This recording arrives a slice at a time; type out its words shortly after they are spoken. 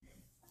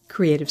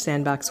Creative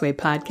Sandbox Way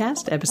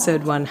podcast,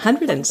 episode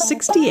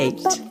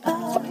 168.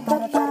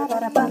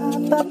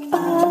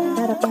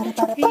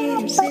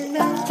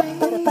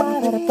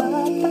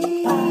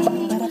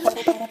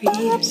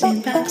 Creative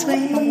Sandbox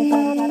Way.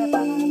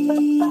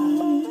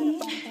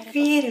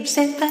 Creative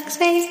Sandbox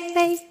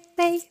Way.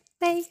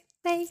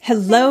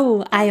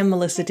 Hello, I am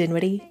Melissa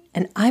Dinwiddie,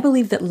 and I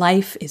believe that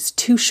life is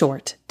too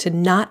short to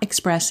not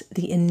express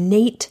the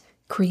innate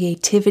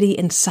creativity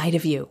inside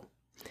of you.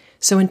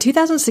 So in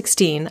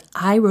 2016,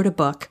 I wrote a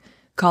book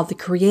called The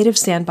Creative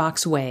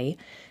Sandbox Way,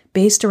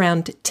 based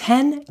around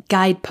 10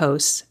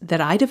 guideposts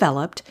that I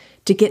developed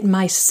to get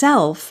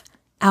myself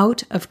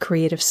out of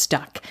creative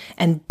stuck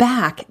and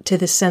back to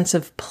the sense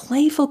of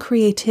playful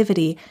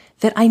creativity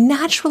that I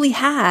naturally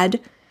had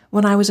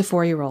when I was a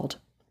 4-year-old.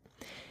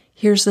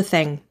 Here's the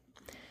thing.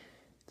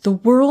 The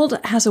world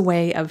has a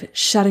way of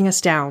shutting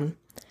us down,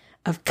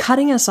 of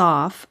cutting us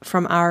off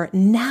from our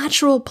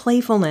natural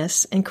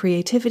playfulness and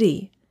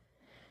creativity.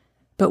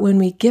 But when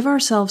we give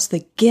ourselves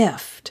the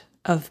gift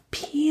of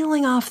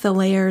peeling off the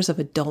layers of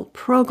adult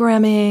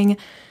programming,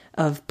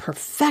 of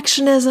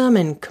perfectionism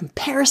and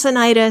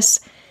comparisonitis,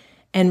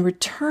 and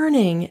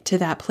returning to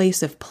that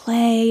place of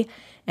play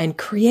and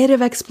creative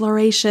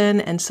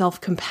exploration and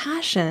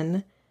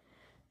self-compassion,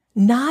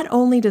 not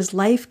only does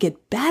life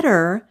get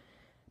better,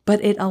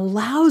 but it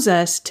allows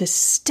us to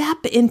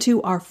step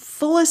into our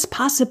fullest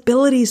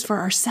possibilities for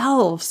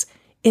ourselves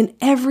in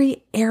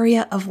every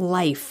area of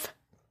life.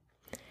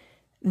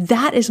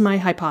 That is my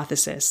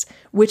hypothesis,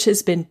 which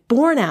has been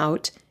borne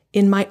out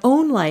in my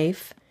own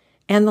life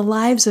and the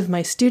lives of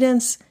my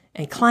students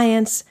and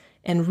clients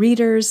and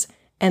readers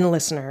and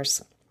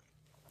listeners.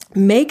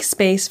 Make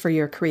space for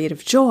your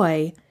creative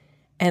joy,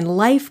 and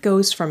life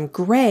goes from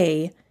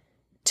gray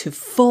to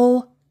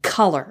full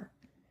color,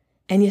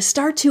 and you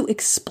start to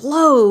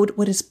explode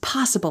what is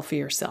possible for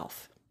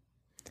yourself.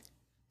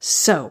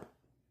 So,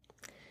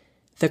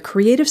 The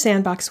Creative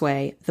Sandbox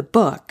Way, the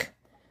book,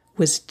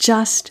 was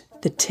just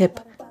the tip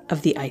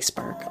of the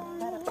iceberg.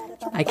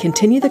 I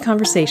continue the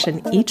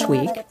conversation each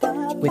week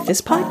with this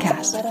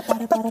podcast.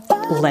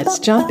 Let's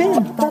jump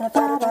in.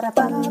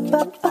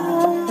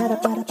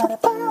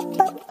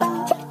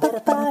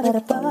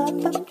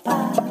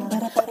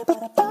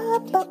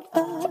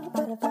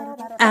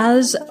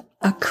 As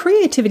a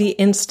creativity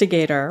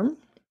instigator,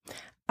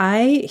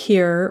 I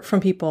hear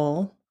from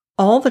people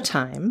all the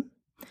time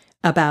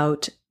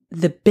about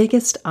the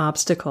biggest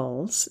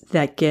obstacles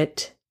that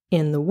get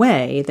in the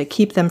way that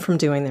keep them from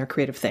doing their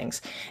creative things.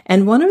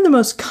 And one of the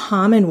most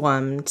common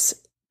ones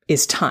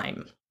is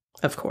time,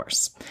 of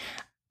course.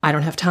 I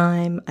don't have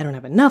time. I don't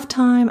have enough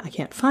time. I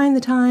can't find the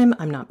time.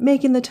 I'm not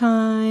making the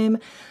time.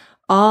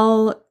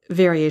 All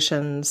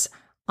variations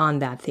on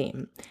that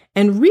theme.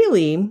 And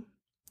really,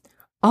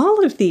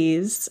 all of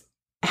these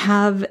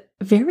have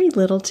very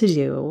little to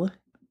do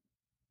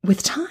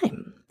with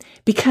time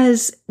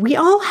because we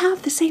all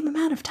have the same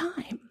amount of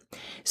time.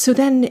 So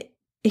then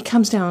it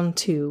comes down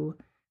to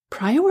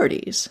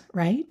priorities,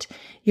 right?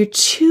 You're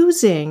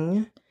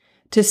choosing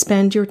to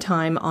spend your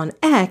time on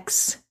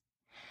X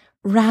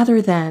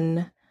rather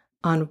than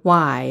on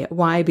Y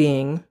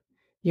being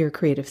your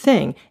creative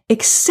thing.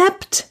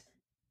 Except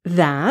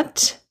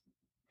that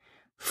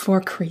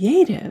for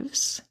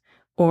creatives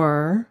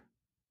or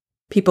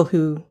people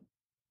who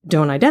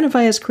don't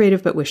identify as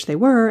creative but wish they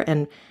were,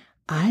 and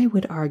I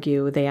would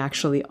argue they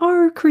actually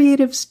are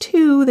creatives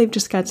too. They've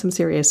just got some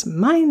serious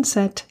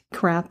mindset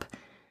crap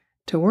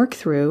to work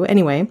through.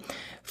 Anyway,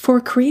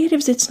 for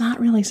creatives, it's not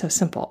really so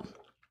simple.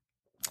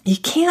 You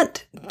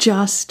can't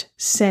just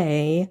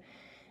say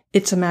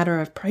it's a matter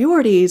of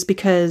priorities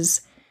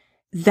because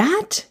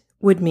that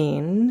would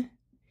mean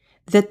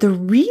that the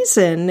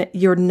reason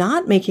you're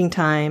not making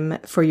time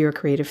for your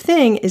creative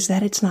thing is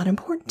that it's not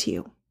important to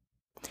you.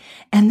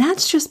 And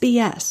that's just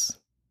BS.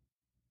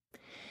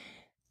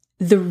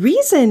 The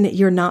reason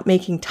you're not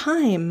making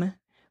time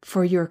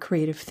for your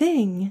creative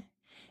thing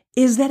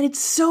is that it's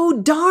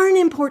so darn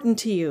important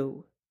to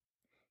you.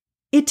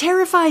 It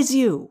terrifies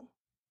you.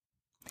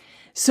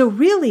 So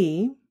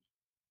really,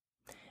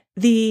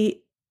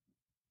 the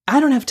I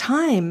don't have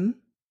time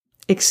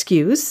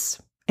excuse,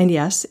 and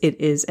yes,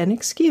 it is an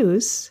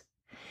excuse,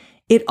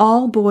 it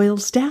all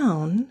boils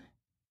down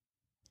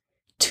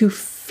to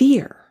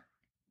fear.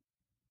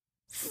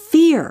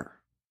 Fear.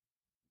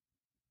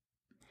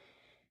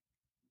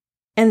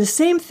 And the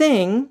same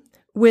thing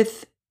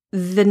with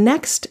the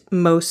next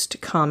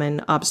most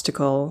common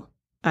obstacle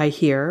I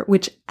hear,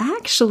 which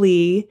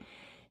actually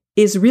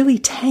is really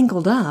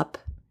tangled up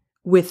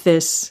with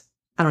this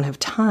I don't have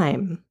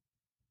time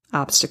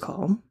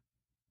obstacle.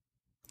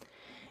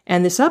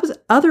 And this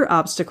other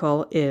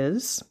obstacle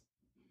is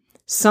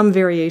some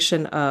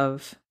variation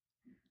of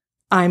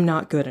I'm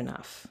not good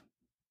enough.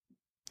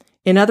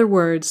 In other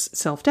words,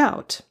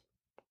 self-doubt.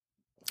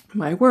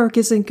 My work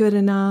isn't good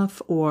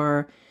enough,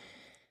 or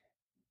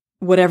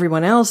what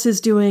everyone else is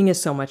doing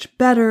is so much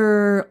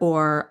better,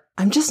 or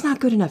I'm just not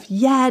good enough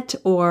yet,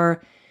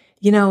 or,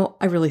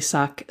 I really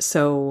suck,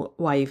 so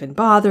why even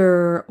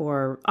bother,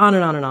 or on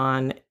and on and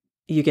on.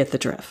 You get the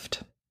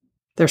drift.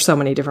 There's so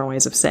many different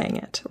ways of saying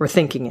it or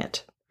thinking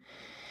it.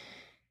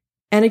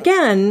 And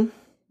again,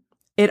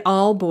 it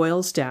all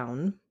boils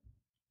down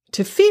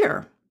to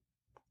fear.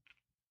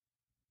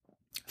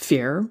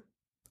 Fear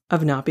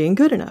of not being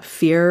good enough,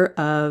 fear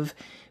of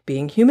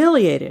being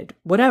humiliated,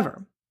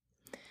 whatever.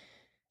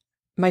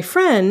 My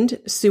friend,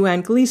 Sue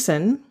Ann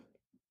Gleason,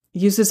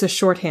 uses a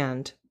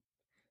shorthand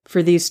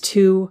for these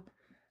two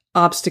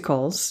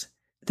obstacles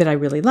that I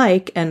really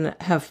like and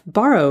have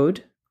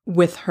borrowed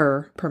with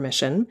her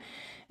permission.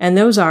 And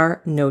those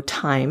are no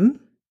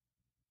time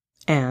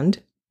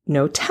and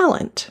no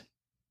talent.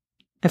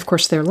 Of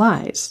course, they're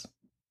lies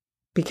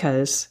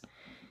because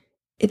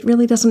it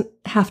really doesn't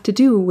have to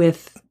do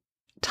with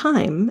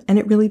time and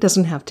it really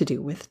doesn't have to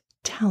do with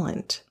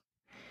talent.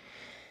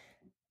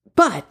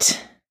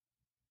 But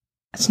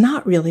that's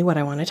not really what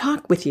I want to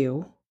talk with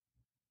you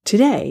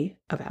today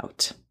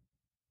about.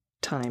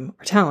 Time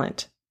or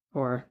talent,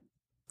 or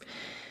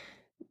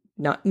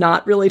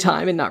not really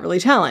time and not really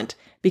talent,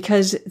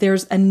 because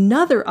there's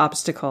another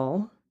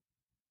obstacle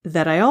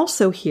that I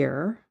also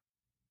hear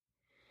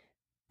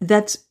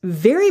that's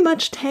very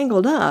much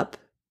tangled up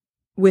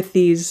with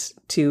these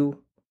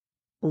two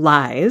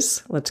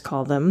lies, let's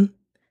call them,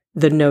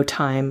 the no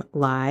time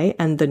lie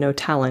and the no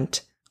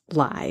talent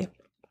lie.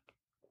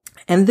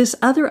 And this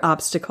other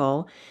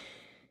obstacle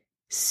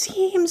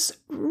seems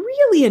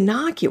really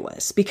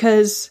innocuous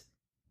because,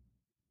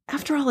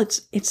 after all,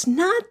 it's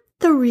not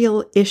the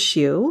real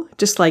issue,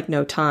 just like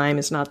no time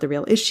is not the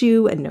real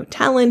issue and no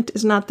talent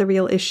is not the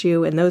real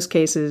issue. In those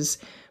cases,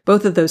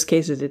 both of those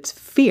cases, it's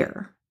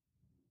fear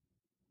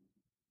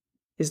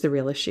is the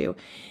real issue.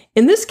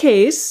 In this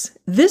case,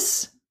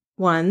 this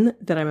one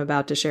that I'm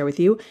about to share with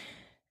you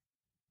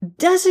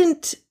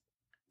doesn't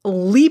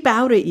leap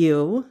out at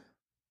you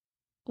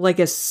like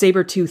a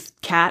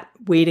saber-toothed cat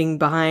waiting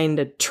behind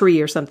a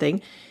tree or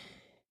something.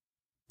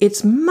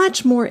 It's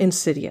much more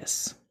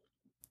insidious.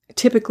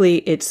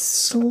 Typically, it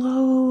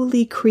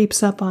slowly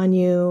creeps up on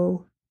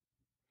you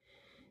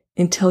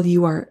until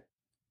you are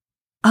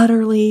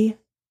utterly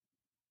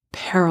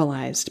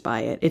paralyzed by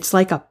it. It's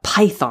like a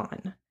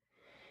python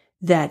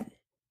that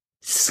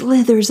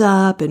slithers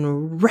up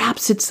and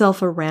wraps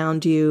itself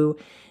around you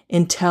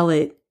until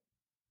it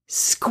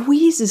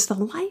squeezes the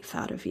life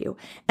out of you.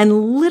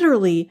 And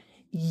literally,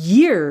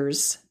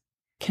 years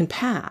can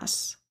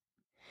pass.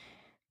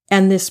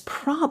 And this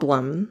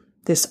problem,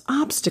 this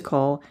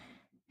obstacle,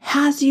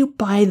 has you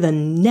by the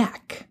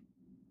neck,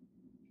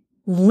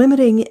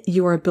 limiting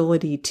your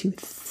ability to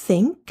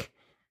think,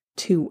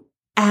 to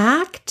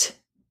act,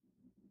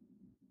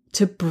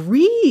 to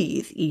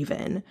breathe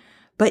even.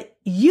 But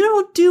you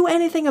don't do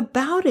anything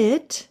about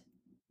it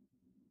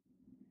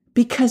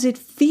because it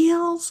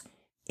feels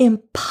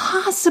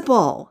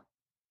impossible.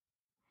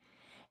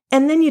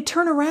 And then you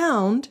turn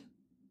around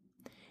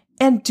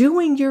and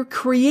doing your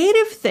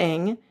creative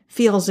thing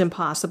feels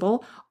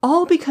impossible,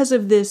 all because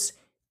of this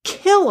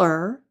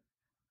killer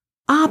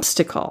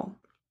obstacle.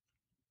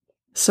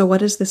 So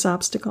what is this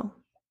obstacle?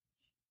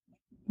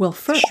 Well,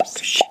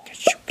 first,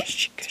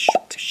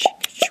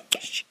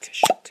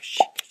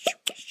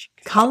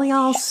 calling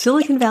all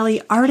Silicon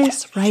Valley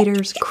artists,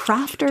 writers,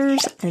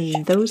 crafters,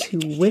 and those who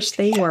wish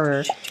they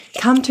were,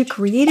 come to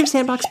Creative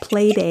Sandbox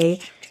Play Day,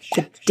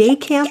 the day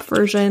camp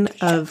version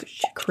of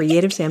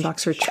Creative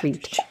Sandbox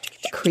Retreat.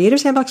 Creative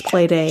Sandbox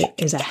Play Day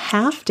is a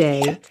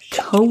half-day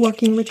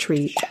co-working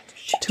retreat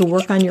to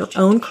work on your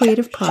own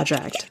creative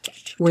project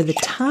where the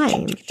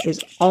time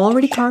is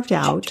already carved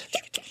out.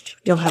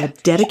 You'll have a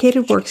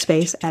dedicated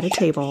workspace at a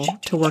table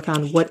to work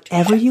on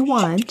whatever you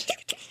want,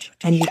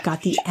 and you've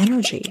got the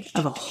energy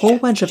of a whole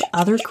bunch of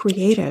other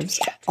creatives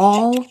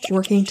all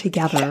working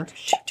together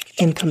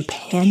in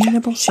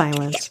companionable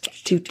silence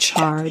to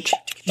charge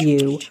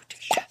you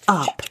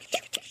up.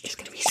 It's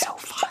going to be so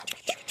fun.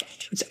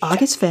 It's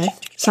August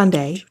 5th,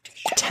 Sunday,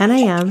 10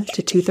 a.m.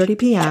 to 2:30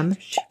 p.m.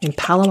 in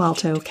Palo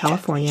Alto,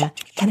 California,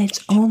 and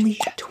it's only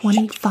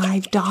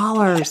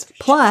 $25.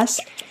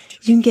 Plus,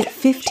 you can get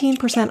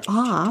 15%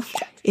 off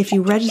if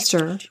you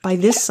register by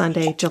this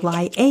Sunday,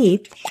 July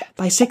 8th,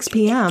 by 6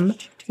 p.m.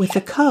 with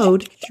the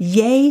code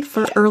YAY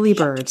for Early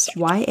Birds,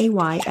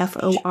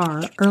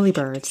 YAYFOR Early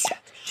Birds,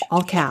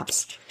 all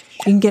caps.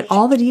 You can get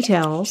all the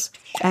details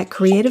at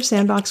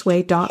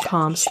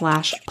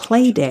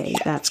creativesandboxway.com/playday.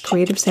 That's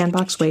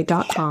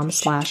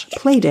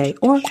creativesandboxway.com/playday,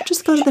 or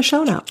just go to the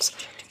show notes.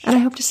 And I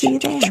hope to see you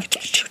there.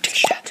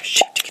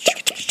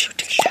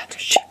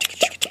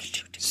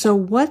 So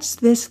what's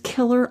this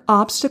killer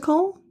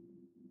obstacle?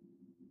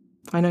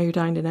 I know you're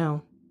dying to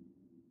know.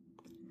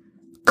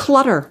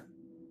 Clutter.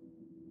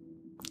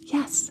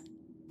 Yes,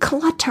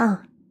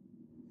 clutter.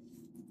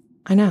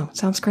 I know,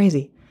 sounds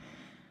crazy,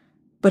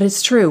 but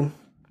it's true.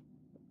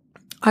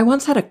 I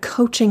once had a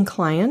coaching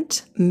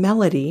client,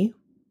 Melody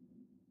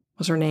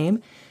was her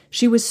name.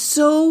 She was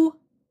so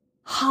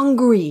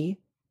hungry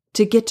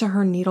to get to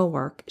her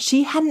needlework.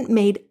 She hadn't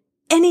made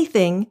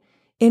anything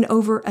in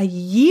over a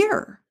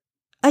year,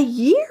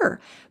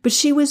 but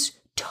she was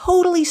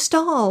totally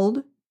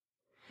stalled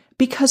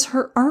because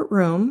her art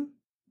room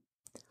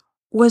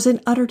was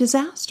an utter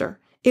disaster.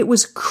 It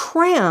was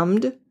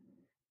crammed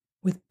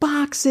with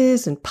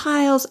boxes and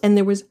piles, and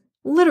there was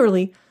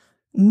literally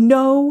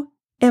no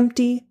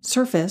empty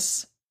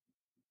surface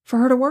for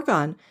her to work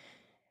on.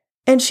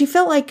 And she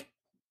felt like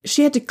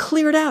she had to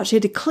clear it out. She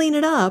had to clean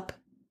it up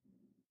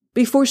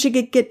before she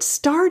could get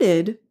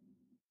started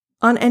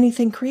on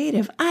anything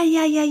creative. I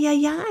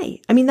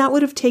mean, that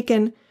would have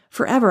taken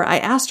forever. I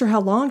asked her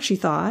how long she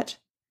thought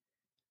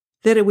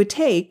that it would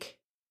take,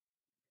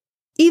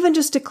 even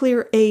just to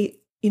clear a,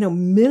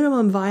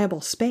 minimum viable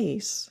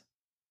space.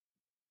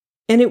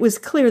 And it was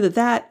clear that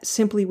that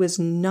simply was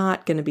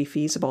not going to be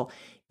feasible.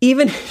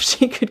 Even if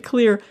she could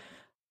clear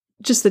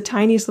just the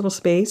tiniest little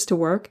space to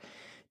work,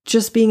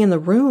 just being in the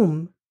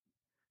room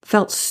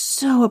felt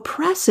so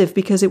oppressive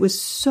because it was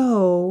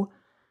so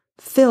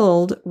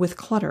filled with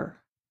clutter.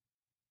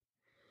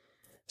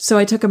 So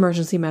I took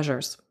emergency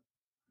measures.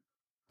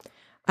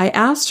 I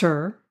asked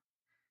her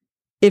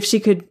if she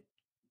could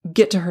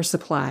get to her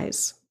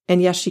supplies,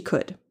 and yes, she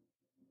could.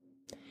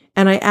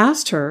 And I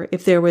asked her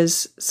if there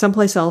was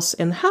someplace else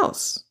in the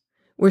house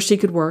where she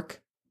could work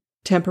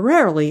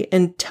temporarily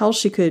until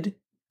she could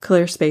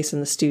clear space in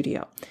the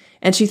studio.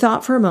 And she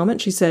thought for a moment.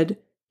 She said,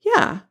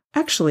 yeah,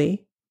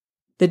 actually,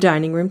 the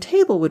dining room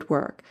table would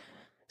work.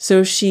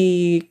 So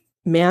she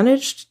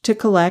managed to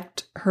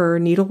collect her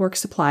needlework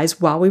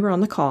supplies while we were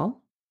on the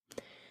call.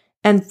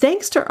 And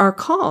thanks to our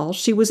call,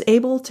 she was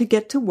able to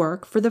get to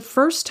work for the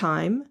first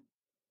time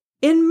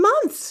in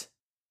months,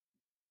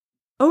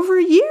 over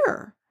a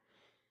year.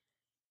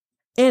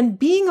 And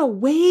being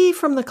away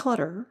from the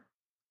clutter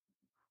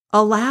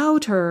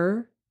allowed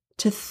her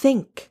to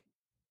think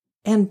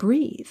and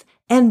breathe.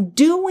 And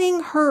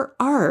doing her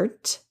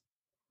art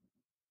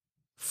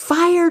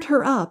fired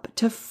her up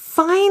to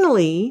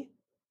finally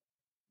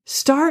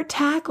start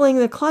tackling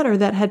the clutter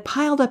that had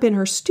piled up in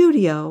her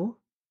studio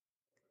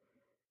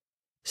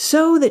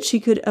so that she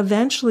could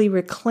eventually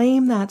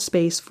reclaim that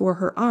space for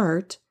her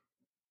art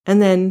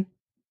and then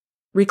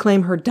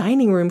reclaim her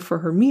dining room for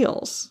her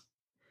meals.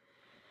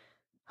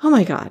 Oh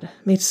my God,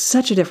 made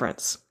such a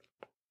difference.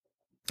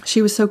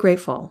 She was so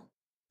grateful.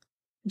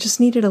 Just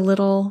needed a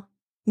little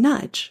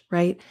nudge,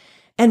 right?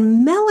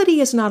 And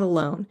Melody is not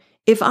alone.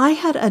 If I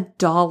had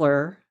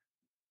 $1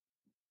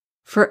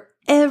 for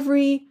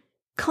every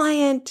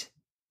client,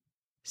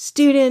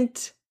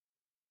 student,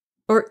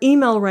 or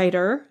email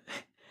writer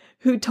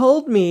who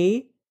told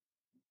me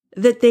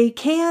that they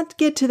can't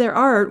get to their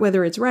art,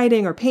 whether it's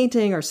writing or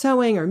painting or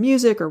sewing or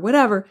music or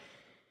whatever,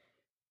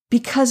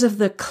 because of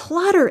the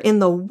clutter in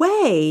the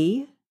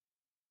way,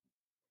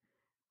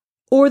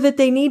 or that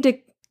they need to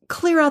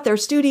clear out their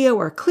studio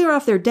or clear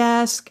off their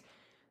desk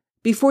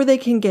before they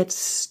can get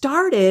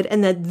started,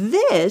 and that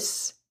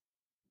this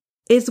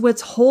is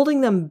what's holding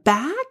them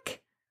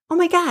back, oh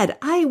my God,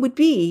 I would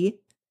be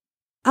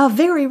a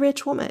very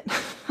rich woman.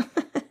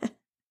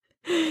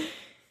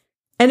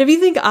 And if you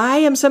think I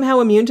am somehow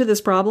immune to this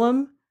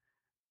problem,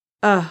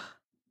 I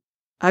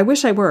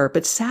wish I were,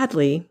 but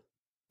sadly,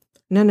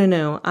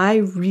 no. I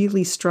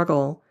really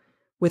struggle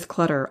with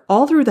clutter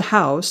all through the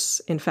house,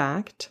 in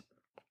fact,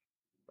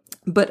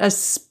 but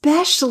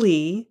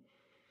especially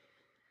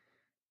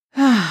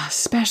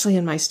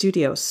in my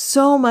studio.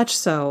 So much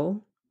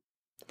so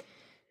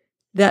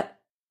that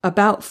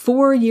about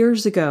 4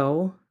 years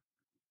ago,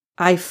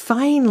 I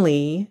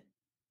finally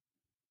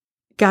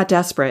got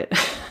desperate.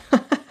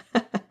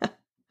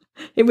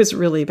 It was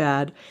really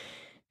bad.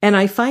 And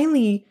I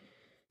finally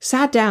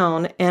sat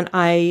down and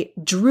I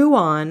drew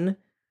on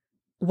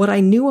what I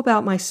knew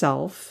about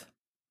myself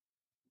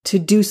to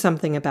do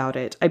something about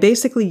it. I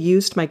basically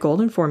used my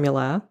golden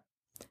formula: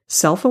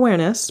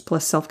 self-awareness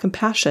plus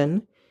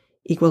self-compassion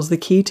equals the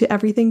key to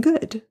everything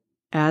good,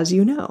 as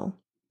you know.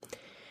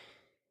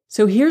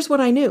 So here's what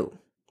I knew.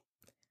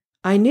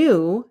 I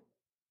knew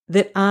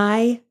that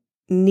I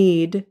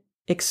need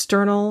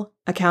external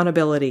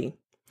accountability.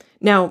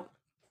 Now,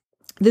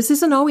 this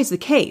isn't always the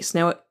case.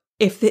 Now,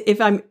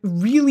 if I'm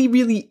really,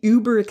 really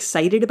uber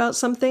excited about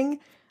something,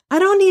 I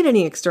don't need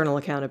any external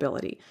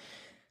accountability.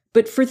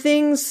 But for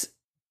things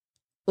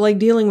like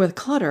dealing with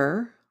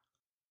clutter,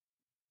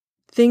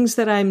 things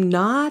that I'm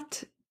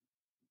not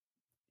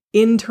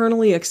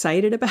internally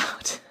excited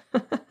about,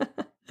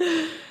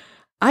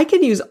 I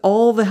can use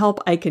all the help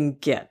I can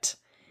get.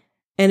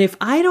 And if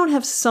I don't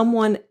have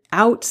someone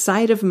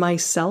outside of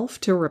myself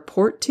to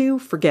report to,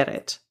 forget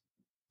it.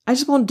 I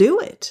just won't do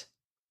it.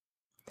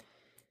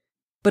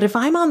 But if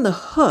I'm on the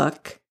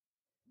hook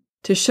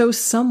to show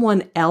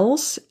someone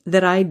else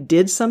that I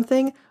did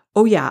something,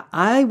 oh yeah,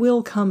 I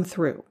will come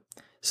through.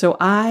 So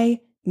I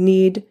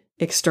need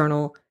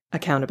external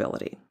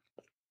accountability.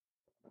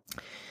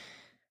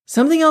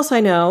 Something else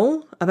I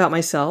know about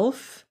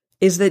myself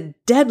is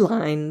that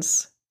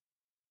deadlines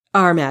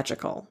are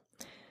magical.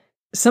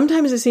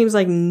 Sometimes it seems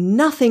like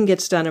nothing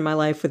gets done in my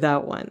life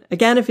without one.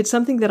 Again, if it's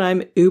something that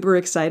I'm uber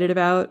excited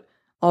about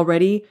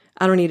already,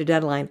 I don't need a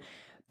deadline.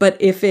 But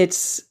if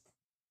it's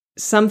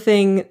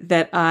something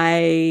that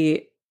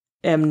I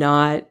am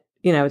not,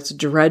 it's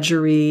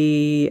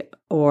drudgery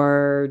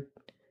or,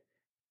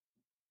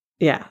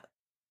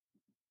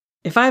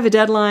 If I have a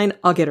deadline,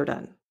 I'll get her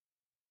done.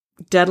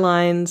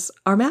 Deadlines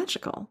are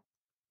magical.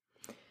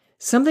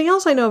 Something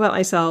else I know about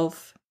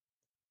myself,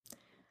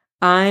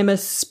 I'm a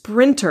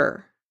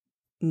sprinter,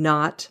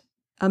 not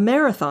a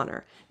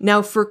marathoner.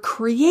 Now, for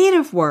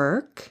creative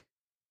work,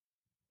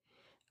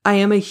 I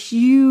am a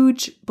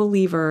huge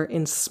believer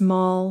in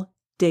small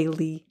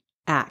daily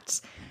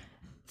acts.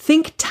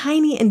 Think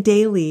tiny and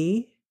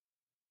daily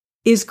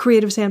is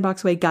Creative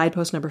Sandbox Way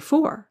guidepost number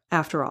 4,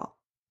 after all.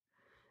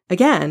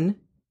 Again,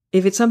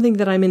 if it's something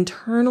that I'm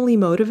internally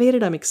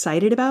motivated, I'm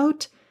excited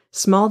about,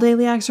 small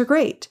daily acts are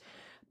great.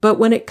 But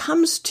when it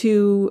comes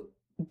to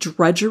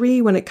drudgery,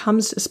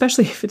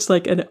 especially if it's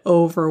like an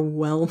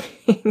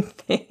overwhelming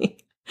thing,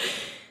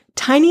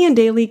 tiny and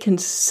daily can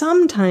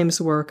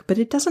sometimes work, but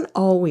it doesn't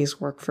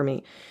always work for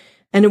me.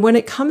 And when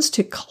it comes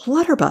to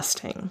clutter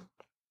busting,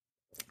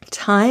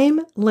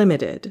 time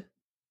limited,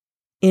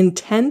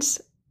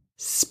 intense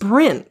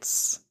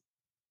sprints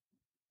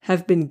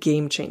have been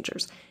game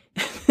changers.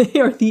 They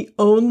are the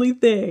only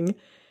thing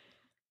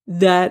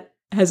that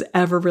has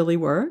ever really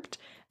worked.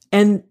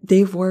 And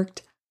they've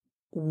worked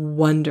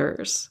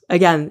wonders.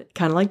 Again,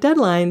 kind of like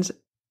deadlines,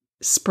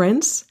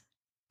 sprints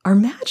are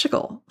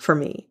magical for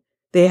me.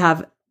 They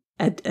have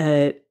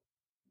an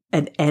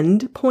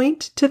end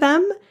point to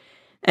them.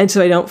 And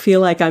so I don't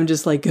feel like I'm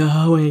just like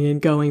going and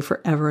going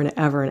forever and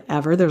ever and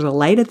ever. There's a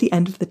light at the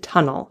end of the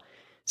tunnel.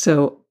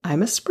 So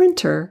I'm a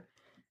sprinter,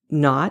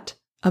 not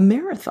a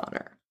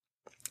marathoner.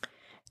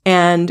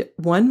 And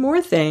one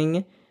more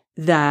thing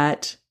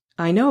that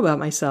I know about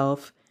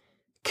myself,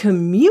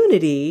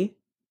 community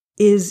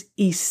is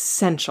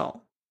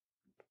essential.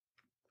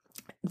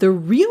 The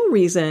real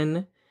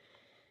reason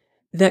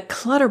that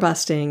clutter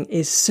busting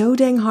is so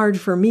dang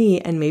hard for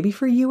me, and maybe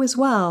for you as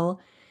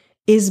well,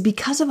 is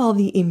because of all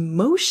the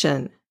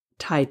emotion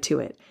tied to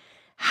it.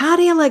 How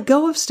do you let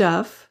go of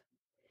stuff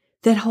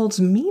that holds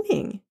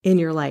meaning in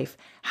your life?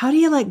 How do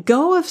you let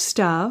go of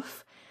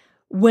stuff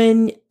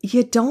when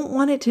you don't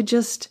want it to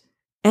just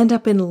end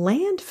up in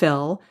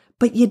landfill,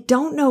 but you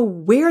don't know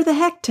where the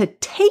heck to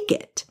take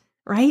it,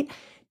 right?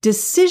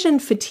 Decision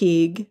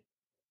fatigue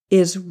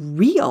is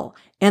real,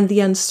 and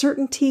the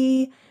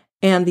uncertainty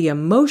and the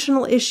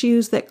emotional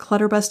issues that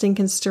clutter busting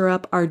can stir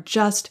up are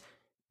just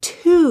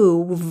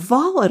too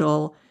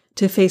volatile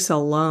to face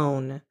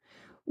alone.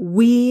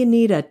 We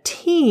need a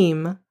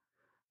team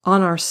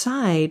on our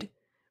side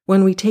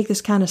when we take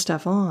this kind of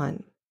stuff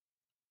on.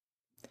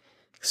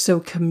 So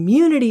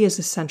community is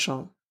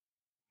essential.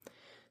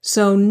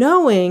 So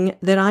knowing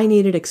that I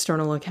needed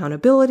external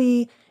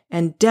accountability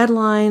and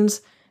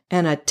deadlines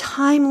and a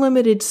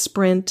time-limited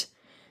sprint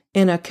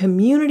and a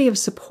community of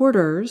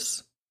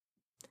supporters,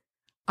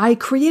 I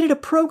created a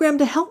program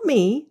to help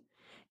me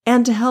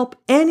and to help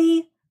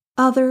any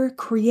other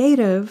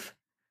creative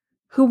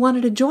who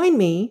wanted to join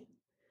me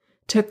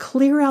to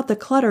clear out the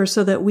clutter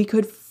so that we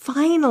could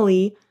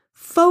finally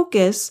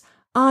focus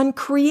on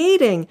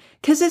creating.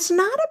 Because it's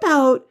not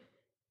about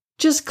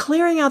just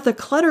clearing out the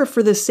clutter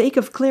for the sake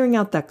of clearing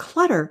out the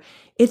clutter.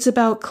 It's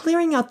about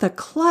clearing out the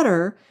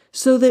clutter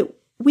so that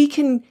we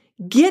can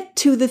get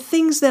to the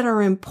things that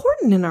are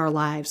important in our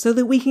lives, so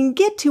that we can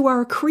get to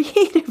our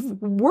creative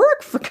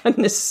work, for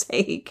goodness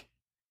sake.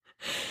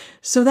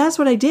 So that's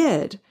what I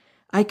did.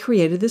 I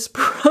created this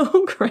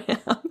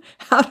program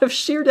out of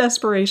sheer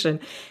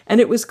desperation,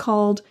 and it was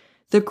called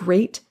The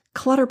Great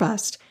Clutter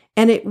Bust,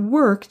 and it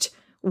worked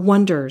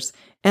wonders.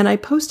 And I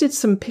posted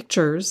some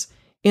pictures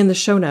in the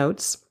show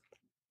notes,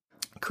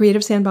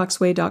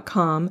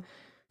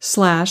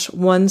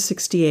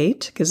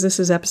 creativesandboxway.com/168, because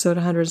this is episode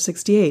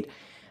 168.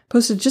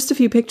 Posted just a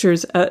few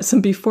pictures,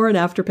 some before and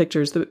after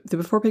pictures. The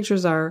before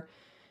pictures are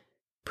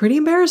pretty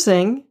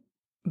embarrassing,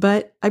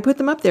 but I put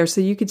them up there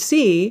so you could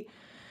see.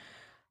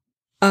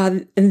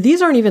 And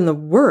these aren't even the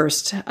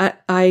worst.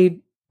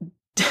 I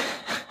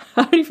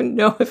don't even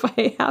know if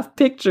I have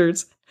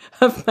pictures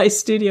of my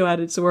studio at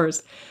its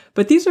worst,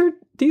 but these are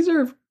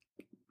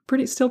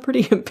still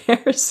pretty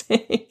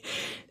embarrassing.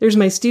 There's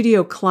my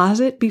studio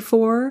closet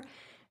before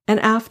and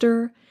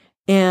after,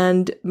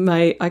 and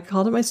I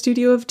called it my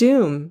studio of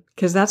doom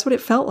because that's what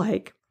it felt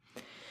like.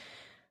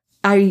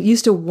 I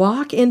used to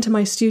walk into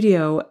my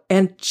studio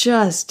and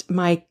just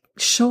my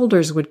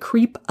shoulders would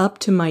creep up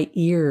to my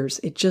ears.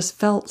 It just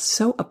felt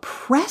so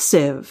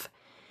oppressive.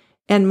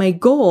 And my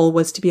goal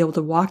was to be able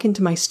to walk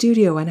into my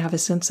studio and have a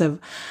sense of,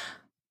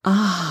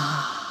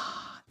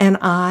 and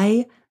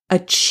I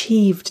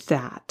achieved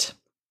that.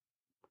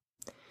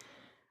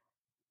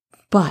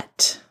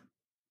 But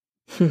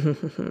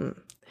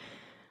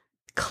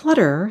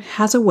clutter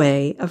has a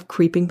way of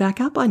creeping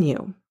back up on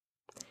you.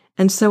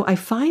 And so I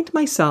find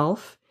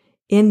myself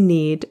in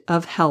need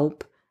of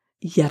help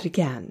yet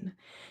again.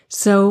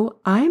 So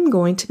I'm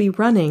going to be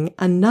running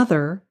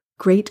another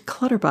Great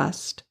Clutter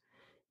Bust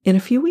in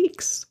a few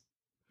weeks.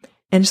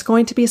 And it's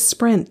going to be a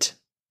sprint,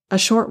 a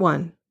short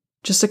one,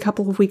 just a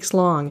couple of weeks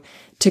long,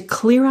 to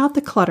clear out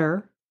the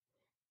clutter,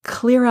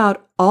 clear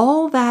out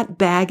all that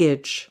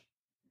baggage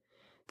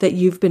that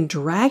you've been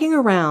dragging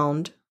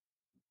around,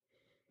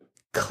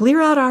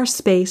 clear out our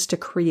space to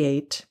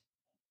create,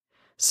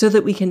 so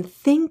that we can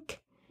think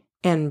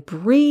and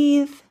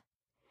breathe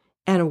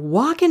and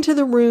walk into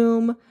the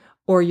room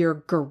or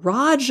your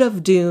garage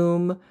of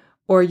doom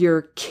or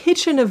your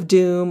kitchen of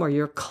doom or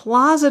your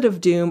closet of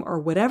doom or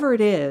whatever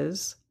it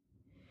is.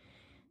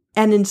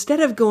 And instead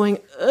of going,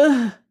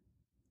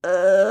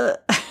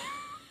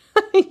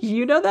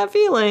 you know that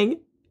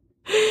feeling.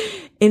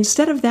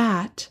 Instead of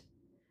that,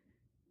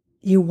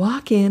 you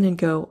walk in and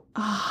go,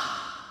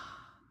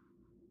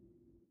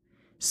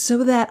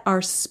 so that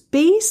our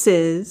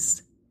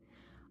spaces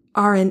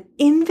are an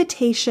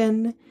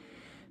invitation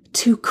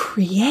to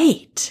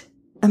create.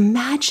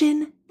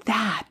 Imagine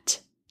that.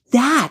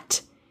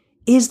 That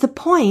is the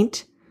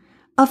point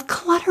of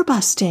clutter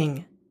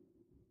busting.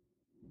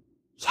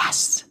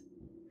 Yes.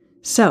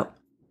 So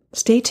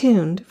stay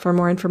tuned for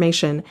more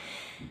information,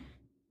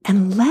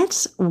 and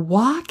let's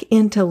walk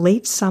into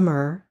late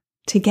summer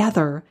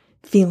together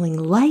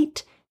feeling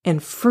light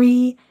and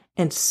free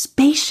and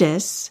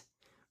spacious,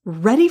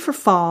 ready for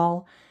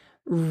fall,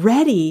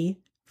 ready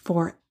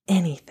for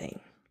anything.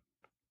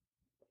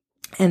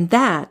 And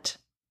that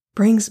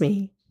brings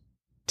me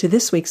to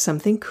this week's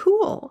Something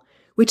Cool,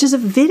 which is a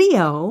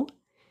video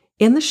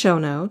in the show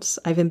notes.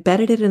 I've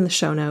embedded it in the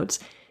show notes.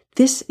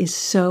 This is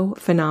so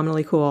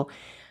phenomenally cool.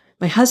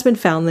 My husband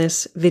found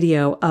this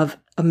video of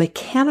a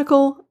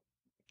mechanical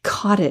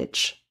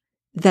cottage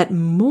that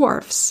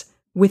morphs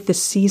with the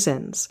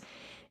seasons.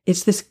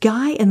 It's this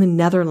guy in the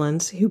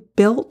Netherlands who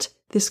built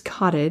this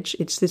cottage.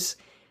 It's this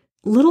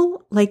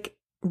little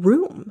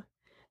room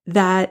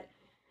that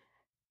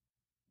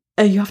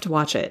you have to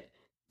watch it.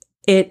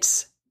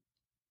 It's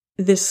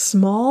this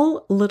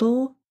small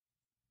little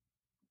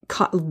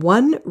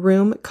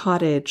one-room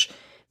cottage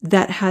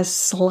that has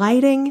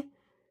sliding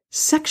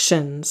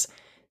sections.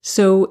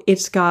 So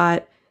it's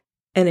got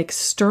an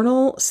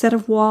external set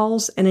of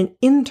walls and an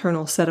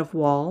internal set of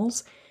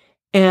walls.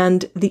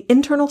 And the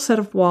internal set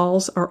of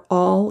walls are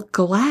all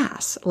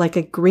glass, like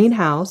a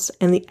greenhouse,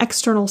 and the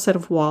external set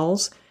of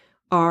walls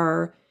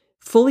are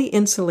fully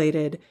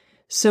insulated.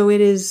 So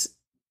it is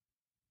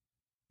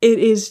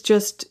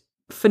just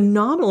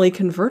phenomenally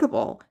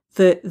convertible.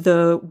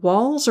 The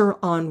walls are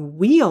on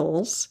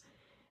wheels,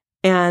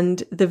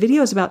 and the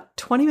video is about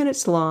 20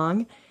 minutes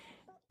long.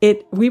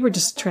 We were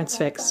just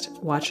transfixed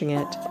watching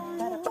it.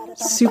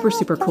 Super,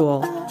 super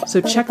cool.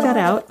 So check that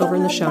out over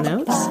in the show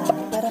notes,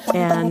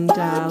 and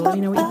let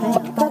me know what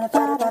you think.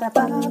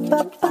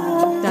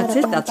 That's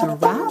it. That's a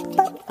wrap.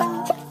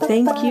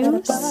 Thank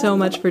you so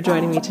much for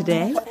joining me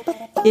today.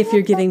 If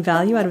you're getting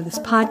value out of this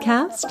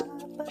podcast,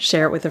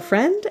 share it with a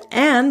friend,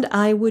 and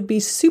I would be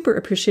super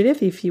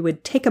appreciative if you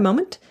would take a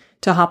moment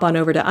to hop on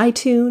over to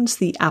iTunes,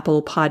 the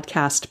Apple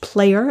Podcast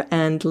player,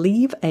 and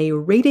leave a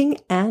rating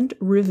and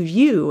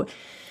review.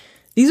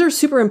 These are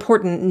super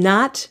important,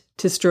 not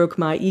to stroke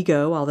my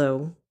ego,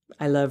 although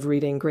I love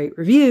reading great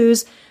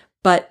reviews,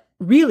 but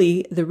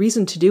really the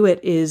reason to do it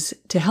is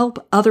to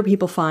help other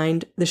people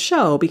find the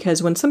show,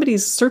 because when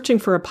somebody's searching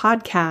for a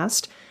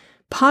podcast,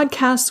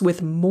 podcasts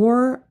with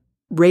more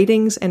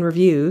ratings and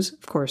reviews,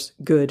 of course,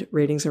 good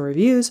ratings and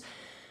reviews,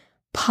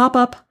 pop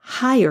up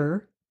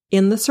higher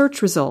in the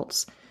search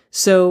results.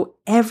 So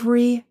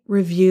every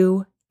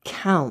review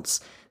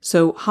counts.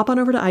 So hop on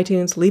over to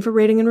iTunes, leave a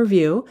rating and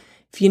review.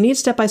 If you need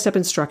step-by-step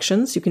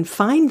instructions, you can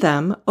find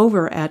them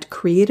over at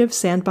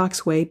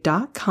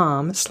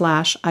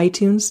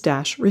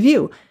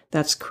creativesandboxway.com/iTunes-review.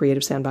 That's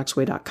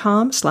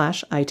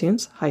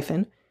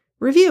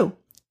creativesandboxway.com/iTunes-review.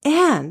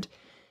 And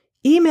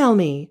email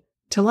me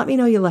to let me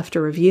know you left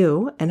a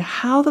review and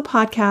how the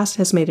podcast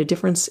has made a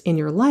difference in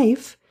your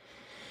life.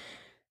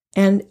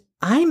 And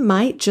I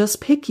might just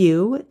pick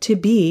you to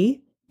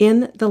be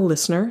in the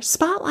listener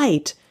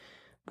spotlight.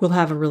 We'll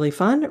have a really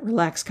fun,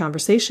 relaxed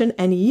conversation,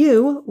 and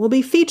you will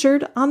be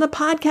featured on the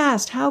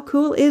podcast. How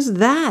cool is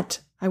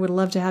that? I would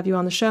love to have you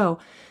on the show.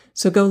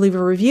 So go leave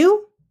a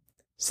review,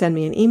 send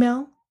me an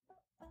email.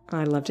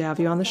 I'd love to have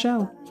you on the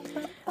show.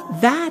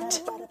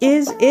 That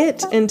is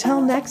it.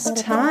 Until next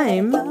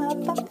time,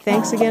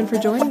 thanks again for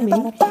joining me,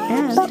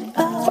 and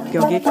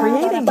go get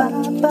creating.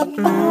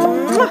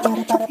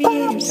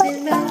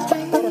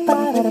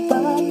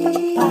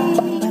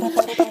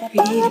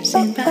 Creative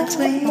Sandbox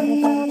Way.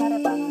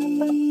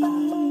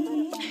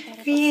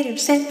 Creative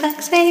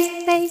Sandbox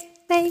Way.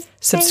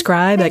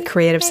 Subscribe at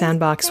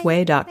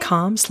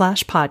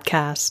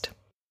creativesandboxway.com/podcast.